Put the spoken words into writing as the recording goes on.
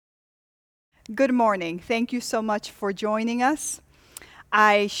Good morning. Thank you so much for joining us.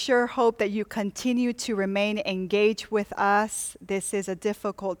 I sure hope that you continue to remain engaged with us. This is a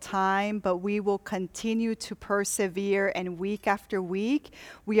difficult time, but we will continue to persevere, and week after week,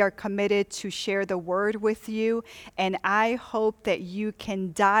 we are committed to share the word with you, and I hope that you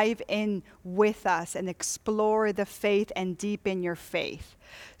can dive in with us and explore the faith and deepen your faith.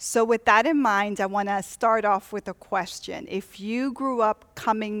 So with that in mind, I want to start off with a question. If you grew up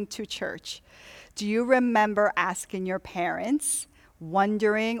coming to church, do you remember asking your parents,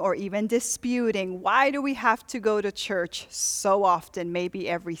 wondering or even disputing, why do we have to go to church so often, maybe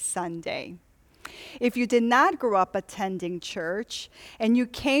every Sunday? If you did not grow up attending church and you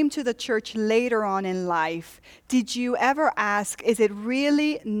came to the church later on in life, did you ever ask, is it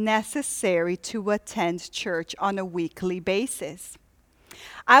really necessary to attend church on a weekly basis?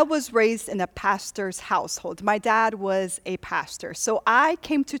 I was raised in a pastor's household. My dad was a pastor, so I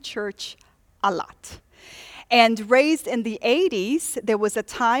came to church a lot. And raised in the 80s, there was a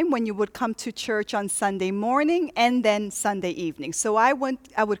time when you would come to church on Sunday morning and then Sunday evening. So I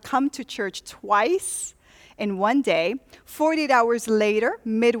would come to church twice in one day, 48 hours later,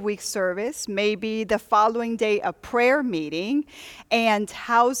 midweek service, maybe the following day, a prayer meeting, and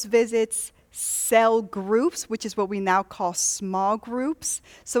house visits, cell groups, which is what we now call small groups.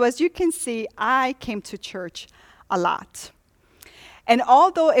 So as you can see, I came to church a lot. And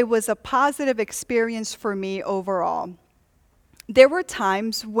although it was a positive experience for me overall, there were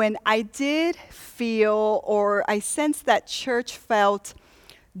times when I did feel or I sensed that church felt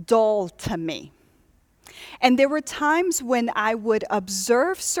dull to me. And there were times when I would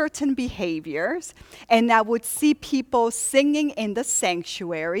observe certain behaviors and I would see people singing in the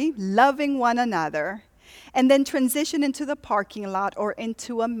sanctuary, loving one another, and then transition into the parking lot or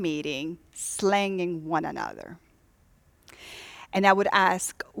into a meeting, slanging one another. And I would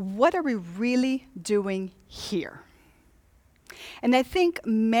ask, what are we really doing here? And I think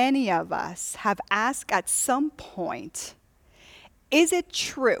many of us have asked at some point, is it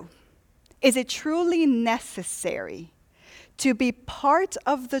true? Is it truly necessary to be part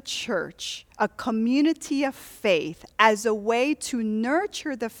of the church, a community of faith, as a way to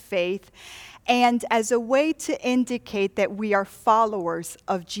nurture the faith and as a way to indicate that we are followers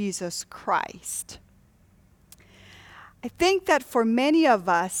of Jesus Christ? I think that for many of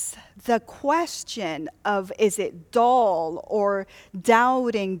us, the question of is it dull or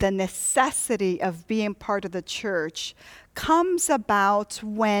doubting the necessity of being part of the church comes about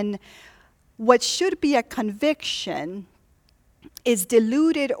when what should be a conviction is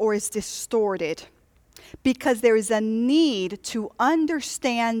diluted or is distorted because there is a need to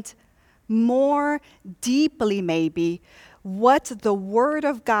understand more deeply maybe what the Word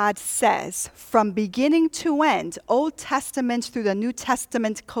of God says from beginning to end, Old Testament through the New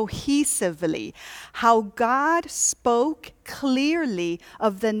Testament cohesively, how God spoke clearly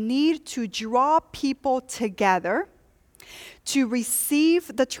of the need to draw people together, to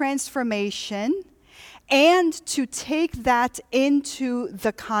receive the transformation, and to take that into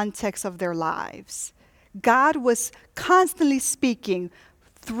the context of their lives. God was constantly speaking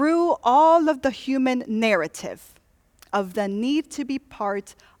through all of the human narrative of the need to be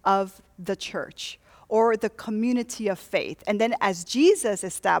part of the church or the community of faith. And then as Jesus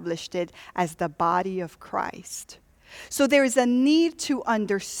established it, as the body of Christ. So there is a need to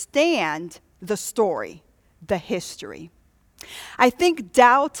understand the story, the history. I think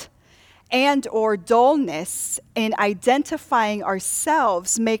doubt and or dullness in identifying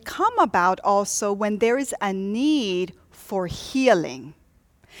ourselves may come about also when there is a need for healing,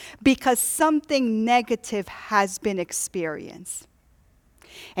 because something negative has been experienced.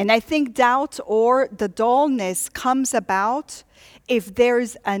 And I think doubt or the dullness comes about if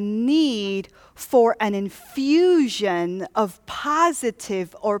there's a need for an infusion of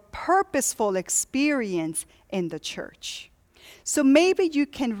positive or purposeful experience in the church. So maybe you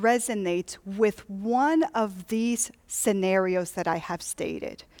can resonate with one of these scenarios that I have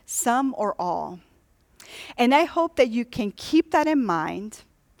stated, some or all. And I hope that you can keep that in mind.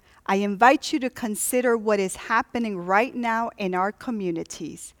 I invite you to consider what is happening right now in our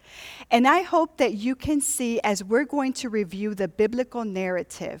communities. And I hope that you can see, as we're going to review the biblical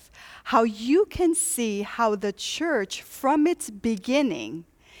narrative, how you can see how the church from its beginning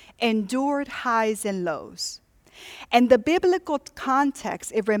endured highs and lows. And the biblical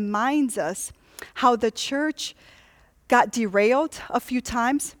context, it reminds us how the church got derailed a few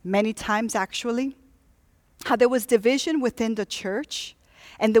times, many times actually, how there was division within the church,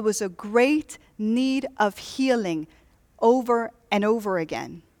 and there was a great need of healing over and over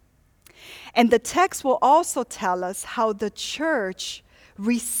again. And the text will also tell us how the church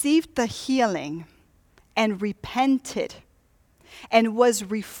received the healing and repented and was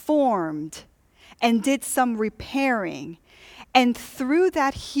reformed and did some repairing, and through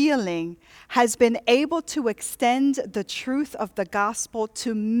that healing has been able to extend the truth of the gospel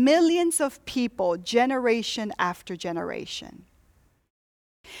to millions of people, generation after generation.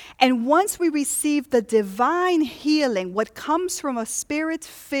 And once we receive the divine healing, what comes from a spirit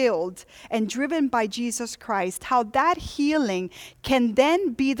filled and driven by Jesus Christ, how that healing can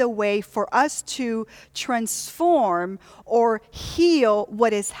then be the way for us to transform or heal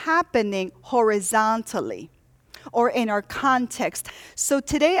what is happening horizontally or in our context. So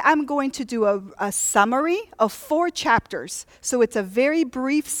today I'm going to do a summary of 4 chapters. So it's a very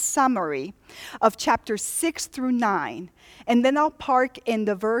brief summary of chapters 6 through 9. And then I'll park in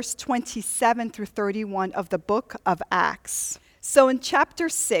the verse 27 through 31 of the book of Acts. So in chapter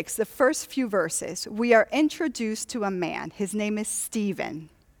 6, the first few verses, we are introduced to a man. His name is Stephen.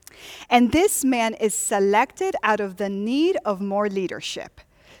 And this man is selected out of the need of more leadership.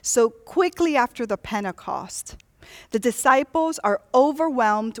 So quickly after the Pentecost, the disciples are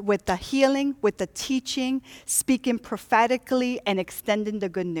overwhelmed with the healing, with the teaching, speaking prophetically, and extending the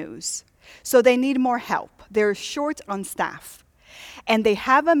good news. So they need more help. They're short on staff. And they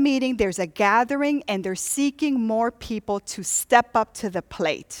have a meeting, there's a gathering, and they're seeking more people to step up to the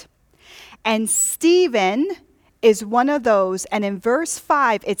plate. And Stephen is one of those. And in verse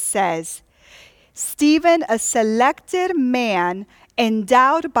 5, it says, Stephen, a selected man,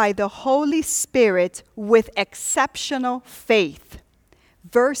 endowed by the Holy Spirit with exceptional faith.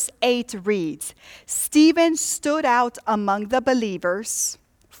 Verse 8 reads, Stephen stood out among the believers,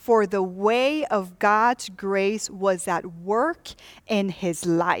 for the way of God's grace was at work in his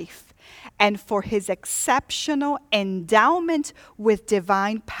life, and for his exceptional endowment with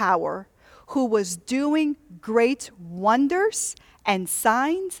divine power, who was doing great wonders and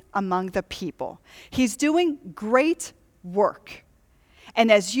signs among the people. He's doing great work. And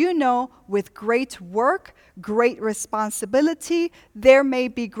as you know, with great work, great responsibility, there may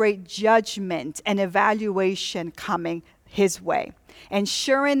be great judgment and evaluation coming his way. And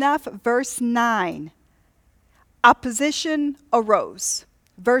sure enough, verse 9, opposition arose.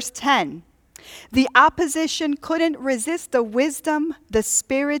 Verse 10, the opposition couldn't resist the wisdom the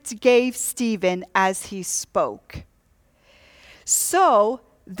Spirit gave Stephen as he spoke. So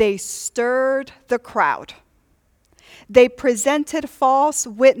they stirred the crowd. They presented false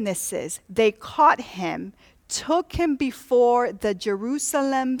witnesses. They caught him, took him before the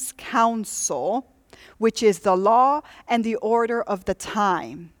Jerusalem's council, which is the law and the order of the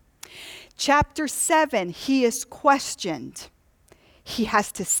time. Chapter 7, he is questioned. He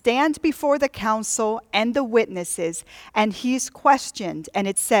has to stand before the council and the witnesses, and he's questioned. And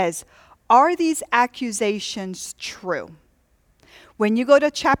it says, are these accusations true? When you go to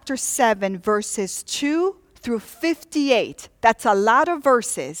chapter 7, verses 2 through 58, that's a lot of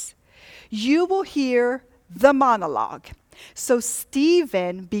verses, you will hear the monologue. So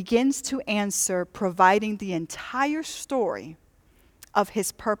Stephen begins to answer, providing the entire story of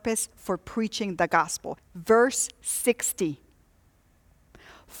his purpose for preaching the gospel. Verse 60,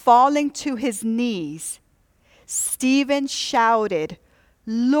 falling to his knees, Stephen shouted,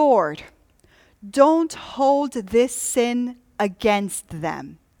 Lord, don't hold this sin against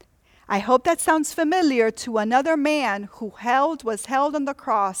them. I hope that sounds familiar to another man who was held on the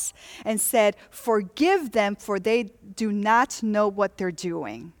cross and said, forgive them, for they do not know what they're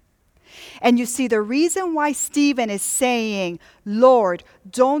doing. And you see, the reason why Stephen is saying, Lord,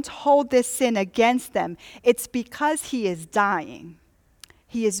 don't hold this sin against them, it's because he is dying.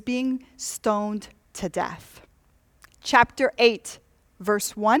 He is being stoned to death. Chapter 8,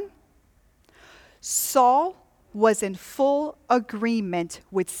 verse 1, Saul was in full agreement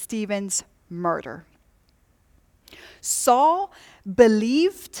with Stephen's murder. Saul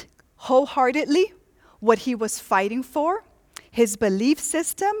believed wholeheartedly what he was fighting for. His belief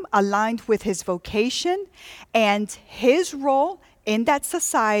system aligned with his vocation, and his role in that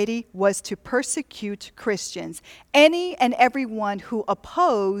society was to persecute Christians, any and everyone who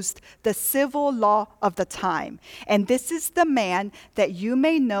opposed the civil law of the time. And this is the man that you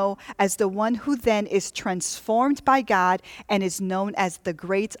may know as the one who then is transformed by God and is known as the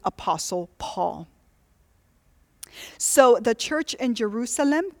great apostle Paul. So the church in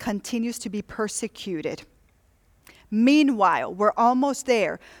Jerusalem continues to be persecuted. Meanwhile, we're almost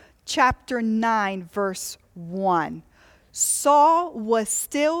there. Chapter 9, verse 1. Saul was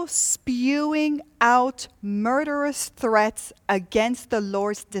still spewing out murderous threats against the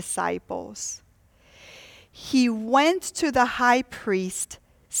Lord's disciples. He went to the high priest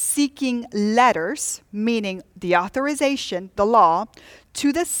seeking letters, meaning the authorization, the law,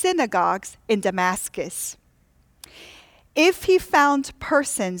 to the synagogues in Damascus. If he found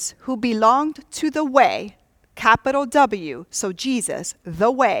persons who belonged to the way, capital W, so Jesus,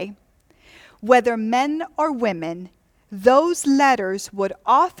 the way, whether men or women, those letters would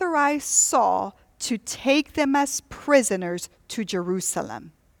authorize Saul to take them as prisoners to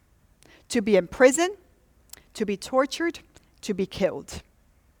Jerusalem, to be imprisoned, to be tortured, to be killed.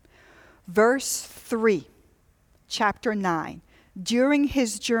 Verse 3, chapter 9. During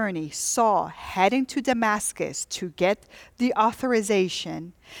his journey, Saul, heading to Damascus to get the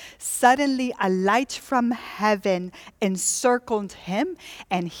authorization, suddenly a light from heaven encircled him,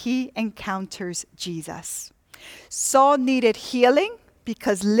 and he encounters Jesus. Saul needed healing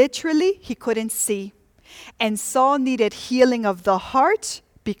because literally he couldn't see. And Saul needed healing of the heart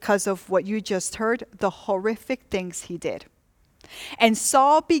because of what you just heard, the horrific things he did. And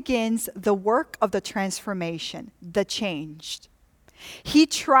Saul begins the work of the transformation, the change. He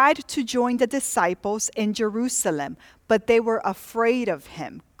tried to join the disciples in Jerusalem, but they were afraid of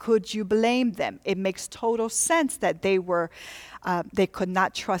him. Could you blame them? It makes total sense that they could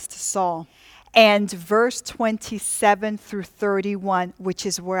not trust Saul. And verse 27 through 31, which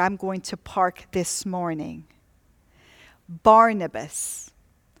is where I'm going to park this morning. Barnabas,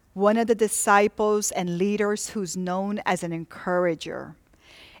 one of the disciples and leaders who's known as an encourager,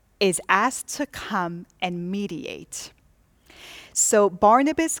 is asked to come and mediate. So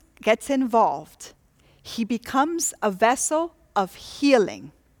Barnabas gets involved. He becomes a vessel of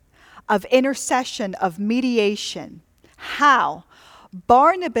healing, of intercession, of mediation. How?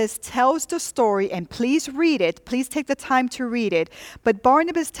 Barnabas tells the story, and please read it. Please take the time to read it. But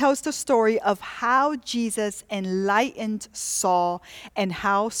Barnabas tells the story of how Jesus enlightened Saul and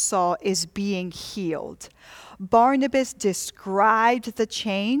how Saul is being healed. Barnabas described the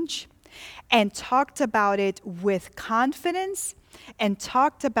change and talked about it with confidence and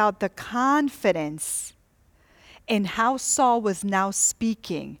talked about the confidence in how Saul was now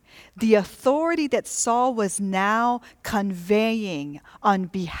speaking, the authority that Saul was now conveying on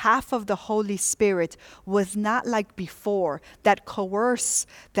behalf of the Holy Spirit was not like before, that coerce,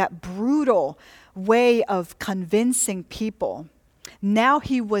 that brutal way of convincing people. Now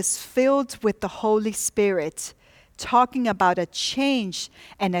he was filled with the Holy Spirit, talking about a change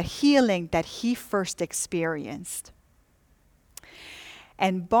and a healing that he first experienced.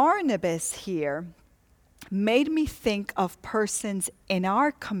 And Barnabas here made me think of persons in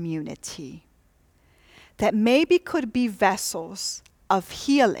our community that maybe could be vessels of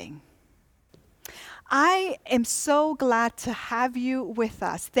healing. I am so glad to have you with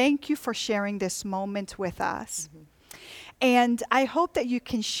us. Thank you for sharing this moment with us. Mm-hmm. And I hope that you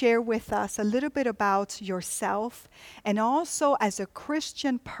can share with us a little bit about yourself and also as a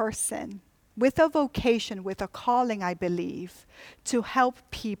Christian person with a vocation, with a calling, I believe, to help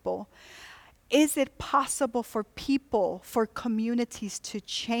people. Is it possible for people, for communities to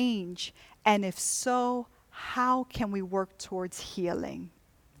change? And if so, how can we work towards healing?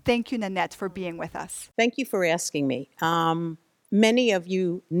 Thank you, Nanette, for being with us. Thank you for asking me. Many of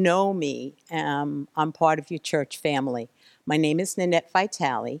you know me. I'm part of your church family. My name is Nanette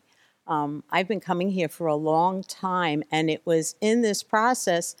Vitale. I've been coming here for a long time, and it was in this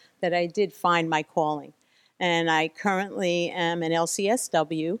process that I did find my calling. And I currently am an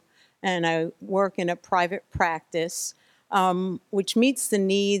LCSW, and I work in a private practice, which meets the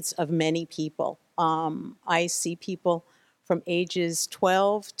needs of many people. I see people from ages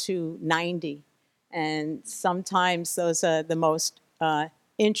 12 to 90, and sometimes those are the most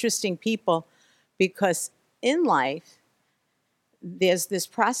interesting people because in life, there's this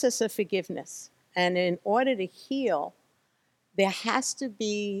process of forgiveness. And in order to heal, there has to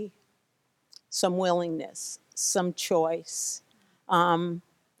be some willingness, some choice. And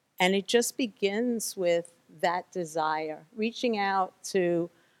it just begins with that desire, reaching out to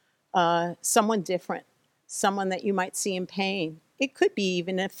someone different, someone that you might see in pain. It could be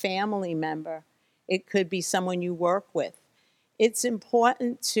even a family member. It could be someone you work with. It's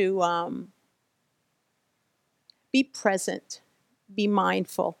important to be present, be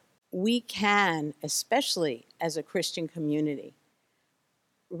mindful. We can, especially as a Christian community,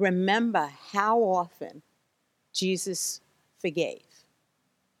 remember how often Jesus forgave.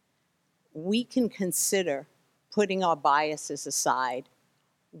 We can consider putting our biases aside.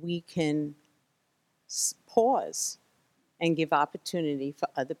 We can pause and give opportunity for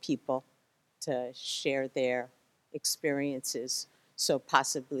other people to share their experiences, so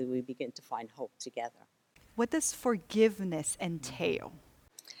possibly we begin to find hope together. What does forgiveness entail?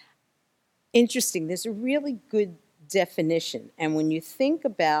 Interesting. There's a really good definition. And when you think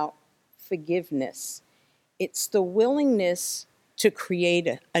about forgiveness, it's the willingness to create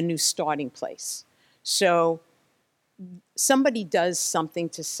a new starting place. So somebody does something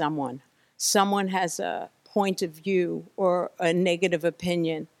to someone. Someone has a point of view or a negative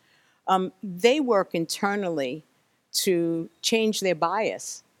opinion. They work internally to change their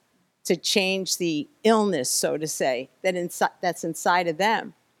bias, to change the illness, so to say, that's inside of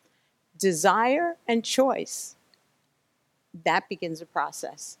them. Desire and choice, that begins a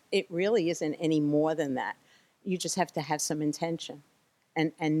process. It really isn't any more than that. You just have to have some intention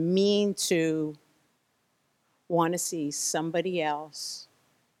and mean to want to see somebody else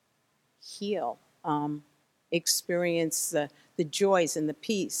heal, experience the joys and the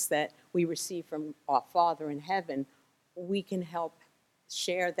peace that we receive from our Father in heaven. We can help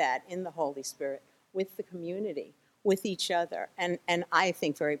share that in the Holy Spirit with the community, with each other. And I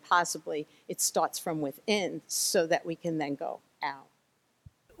think very possibly it starts from within so that we can then go out.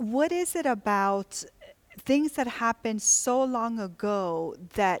 What is it about things that happened so long ago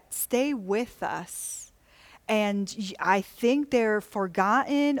that stay with us? And I think they're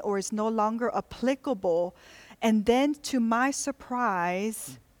forgotten or is no longer applicable. And then to my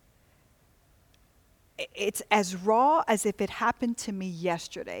surprise, it's as raw as if it happened to me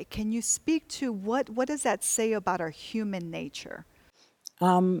yesterday. Can you speak to what does that say about our human nature?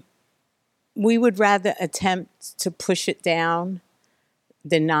 We would rather attempt to push it down,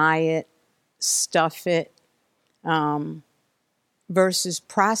 deny it, stuff it, versus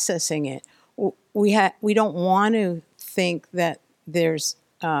processing it. We don't want to think that there's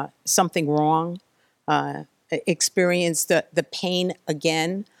something wrong, experience the pain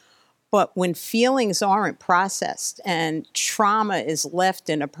again. But when feelings aren't processed and trauma is left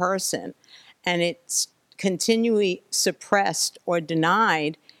in a person and it's continually suppressed or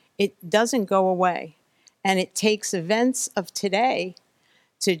denied, it doesn't go away. And it takes events of today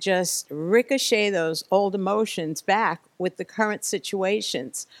to just ricochet those old emotions back with the current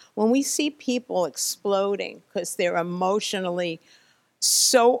situations. When we see people exploding because they're emotionally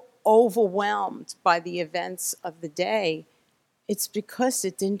so overwhelmed by the events of the day, it's because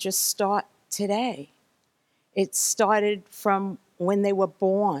it didn't just start today. It started from when they were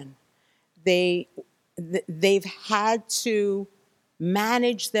born. They've had to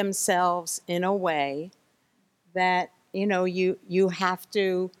manage themselves in a way that you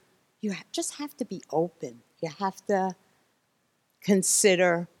just have to be open. You have to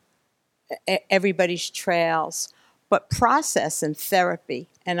consider everybody's trails, but process and therapy.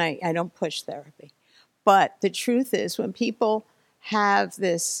 And I don't push therapy, but the truth is, when people have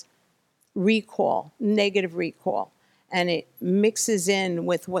this recall, negative recall, and it mixes in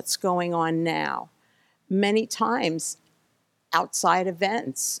with what's going on now, many times outside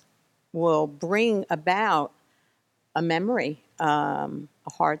events will bring about a memory, a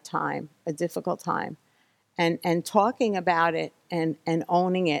hard time, a difficult time, and talking about it and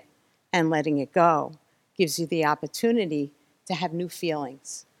owning it and letting it go gives you the opportunity to have new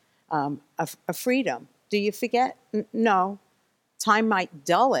feelings, a freedom. Do you forget? No. Time might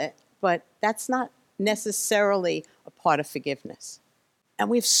dull it, but that's not necessarily a part of forgiveness. And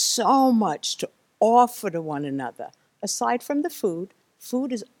we have so much to offer to one another. Aside from the food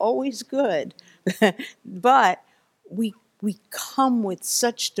is always good, but we come with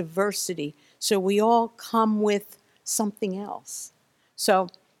such diversity, so we all come with something else. So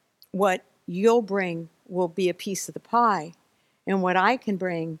what you'll bring will be a piece of the pie, and what I can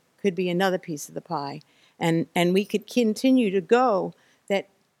bring could be another piece of the pie. And we could continue to go that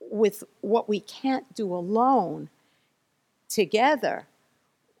with what we can't do alone together,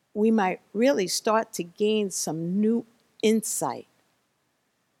 we might really start to gain some new insight,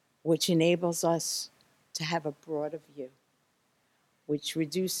 which enables us to have a broader view, which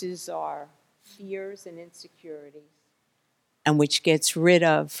reduces our fears and insecurities, and which gets rid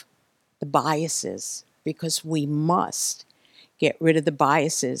of the biases, because we must get rid of the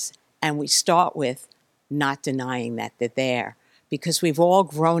biases. And we start with not denying that they're there, because we've all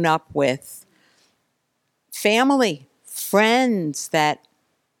grown up with family, friends that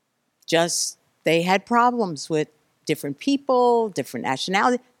just, they had problems with different people, different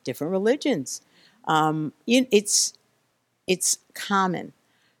nationalities, different religions. It's common.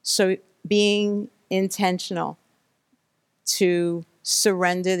 So being intentional to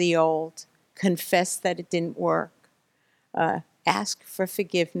surrender the old, confess that it didn't work, ask for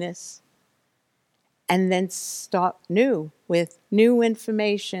forgiveness, and then start new with new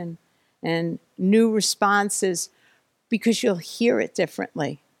information and new responses, because you'll hear it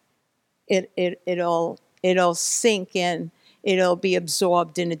differently. It'll sink in. It'll be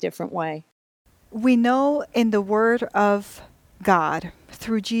absorbed in a different way. We know in the Word of God,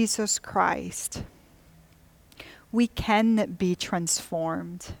 through Jesus Christ, we can be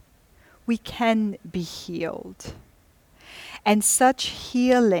transformed. We can be healed. And such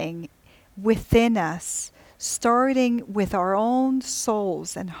healing within us, starting with our own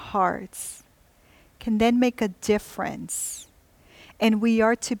souls and hearts, can then make a difference. And we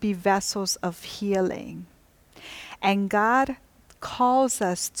are to be vessels of healing. And God calls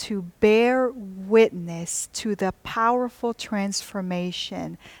us to bear witness to the powerful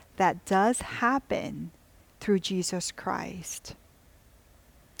transformation that does happen through Jesus Christ.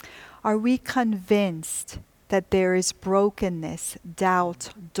 Are we convinced that there is brokenness, doubt,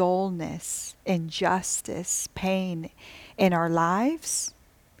 dullness, injustice, pain in our lives?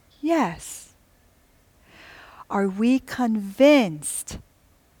 Yes. Are we convinced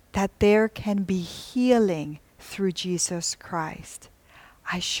that there can be healing through Jesus Christ?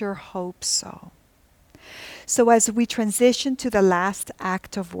 I sure hope so. So as we transition to the last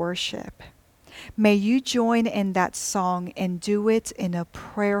act of worship, may you join in that song and do it in a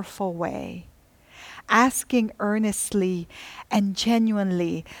prayerful way, asking earnestly and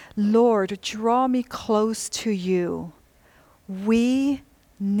genuinely, Lord, draw me close to you. We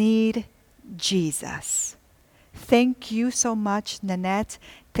need Jesus. Thank you so much, Nanette.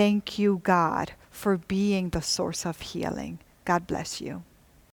 Thank you, God, for being the source of healing. God bless you.